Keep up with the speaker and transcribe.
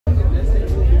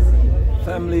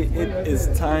family, it is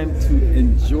time to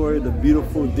enjoy the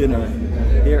beautiful dinner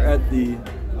here at the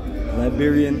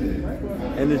Liberian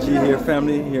Energy here,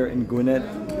 family, here in Gwinnett.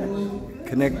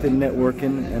 Connected,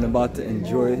 networking, and about to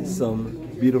enjoy some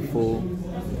beautiful,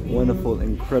 wonderful,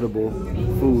 incredible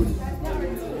food.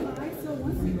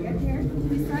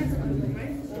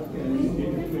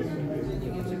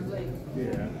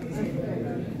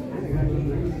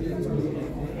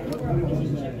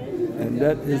 And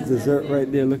that is dessert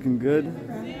right there, looking good.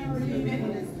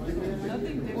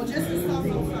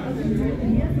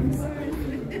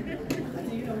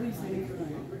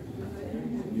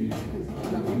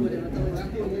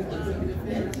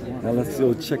 Now let's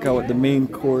go check out what the main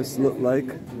course look like.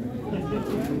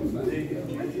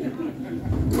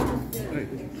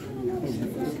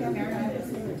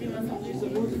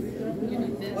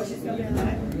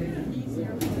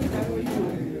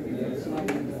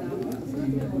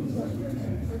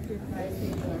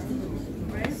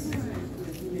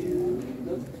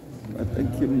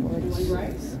 Thank you much.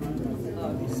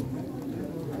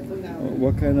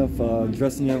 What kind of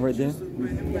dressing you have right there?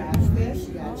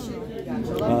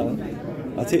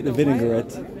 I'll take the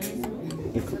vinaigrette.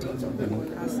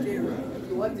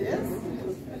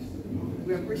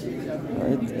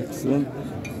 Alright, excellent.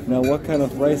 Now what kind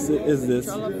of rice is this?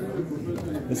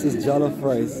 This is jollof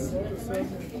rice.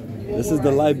 This is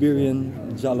the Liberian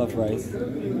jollof rice.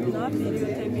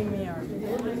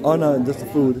 Oh no, just the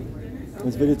food.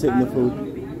 It's videotaping the food.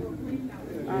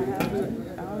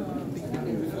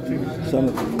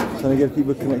 Trying to get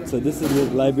people connected. So this is the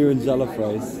Liberian jollof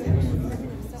rice.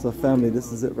 So family,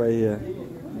 this is it right here.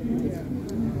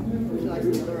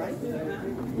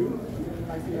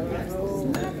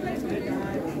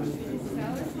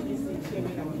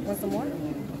 Want some more?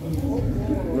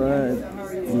 Right.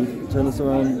 Turn this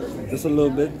around just a little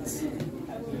bit.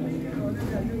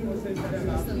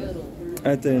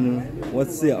 Alright then,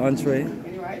 what's the entree?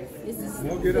 This is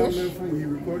fish.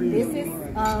 This is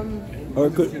Or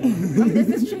could this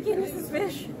is chicken. This is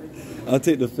fish. I'll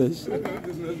take the fish.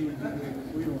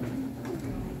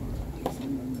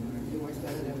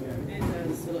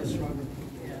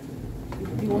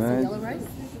 You want some yellow rice?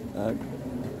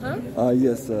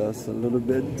 Yes, a little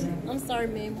bit. I'm sorry,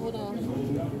 ma'am. Hold on.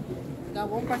 Got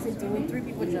one person doing 3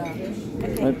 people job.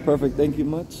 Okay. Right, perfect. Thank you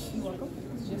much. You're welcome.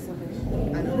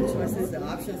 I know the choices, the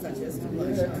options are just too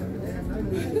much.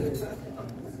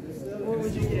 What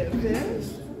would you get? Fish?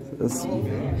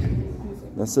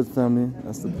 That's it, family.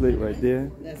 That's the plate right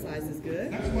there. That size is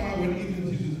good.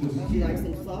 Would you like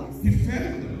some sauce? He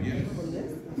fed them, yes. From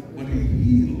this? But he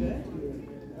healed.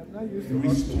 He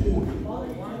restored.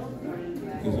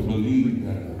 There's a belief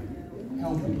that a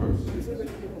healthy person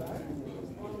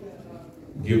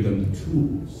give them the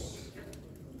tools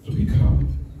to become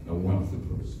a wealthy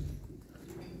person.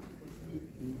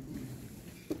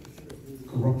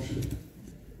 Corruption,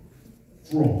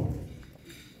 fraud,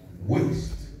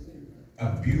 waste,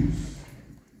 abuse,